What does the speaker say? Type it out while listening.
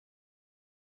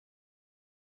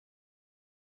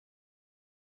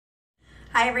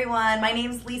Hi everyone, my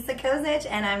name is Lisa Kozich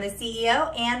and I'm the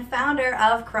CEO and founder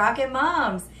of Crockin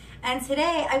Moms. And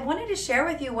today I wanted to share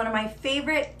with you one of my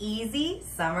favorite easy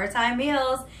summertime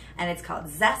meals, and it's called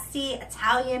zesty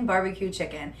Italian barbecue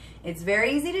chicken. It's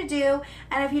very easy to do,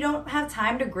 and if you don't have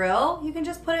time to grill, you can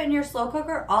just put it in your slow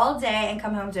cooker all day and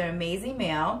come home to an amazing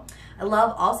meal. I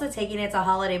love also taking it to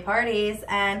holiday parties,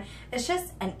 and it's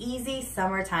just an easy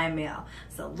summertime meal.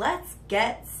 So let's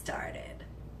get started.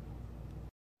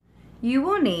 You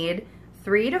will need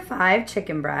 3 to 5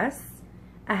 chicken breasts,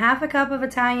 a half a cup of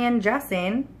Italian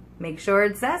dressing, make sure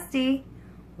it's zesty,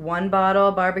 1 bottle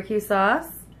of barbecue sauce,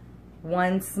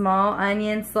 1 small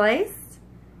onion sliced,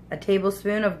 a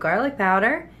tablespoon of garlic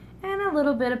powder, and a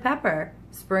little bit of pepper.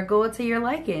 Sprinkle it to your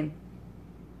liking.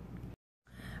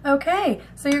 Okay,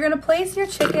 so you're gonna place your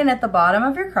chicken at the bottom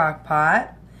of your crock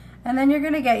pot, and then you're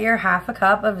gonna get your half a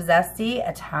cup of zesty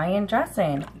Italian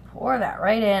dressing. Pour that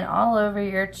right in all over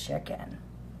your chicken.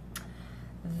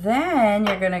 Then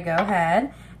you're gonna go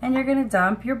ahead and you're gonna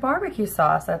dump your barbecue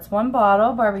sauce. That's 1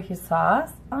 bottle barbecue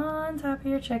sauce on top of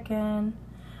your chicken.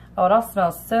 Oh, it all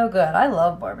smells so good. I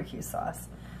love barbecue sauce.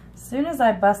 As soon as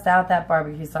I bust out that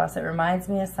barbecue sauce, it reminds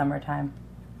me of summertime.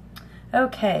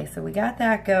 Okay, so we got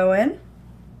that going.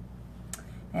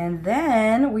 And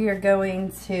then we are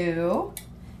going to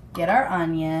get our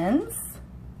onions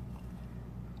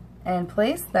and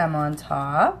place them on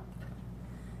top.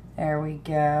 There we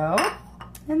go.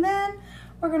 And then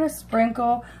we're gonna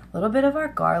sprinkle a little bit of our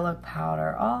garlic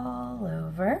powder all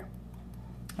over.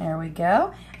 There we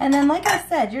go. And then, like I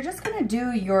said, you're just gonna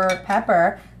do your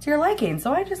pepper to your liking.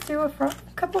 So I just do a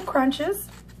couple crunches.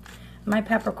 My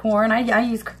peppercorn, I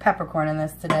use peppercorn in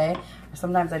this today. Or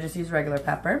sometimes I just use regular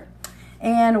pepper.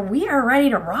 And we are ready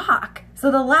to rock.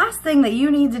 So the last thing that you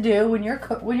need to do when you're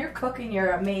cooking your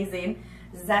amazing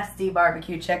zesty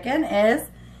barbecue chicken is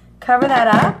cover that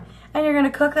up, and you're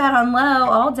gonna cook that on low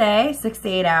all day, 6 to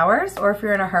 8 hours, or if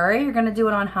you're in a hurry, you're gonna do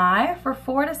it on high for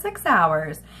 4 to 6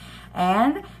 hours.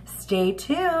 And stay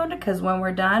tuned, because when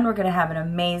we're done, we're gonna have an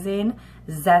amazing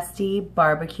zesty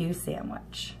barbecue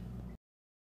sandwich.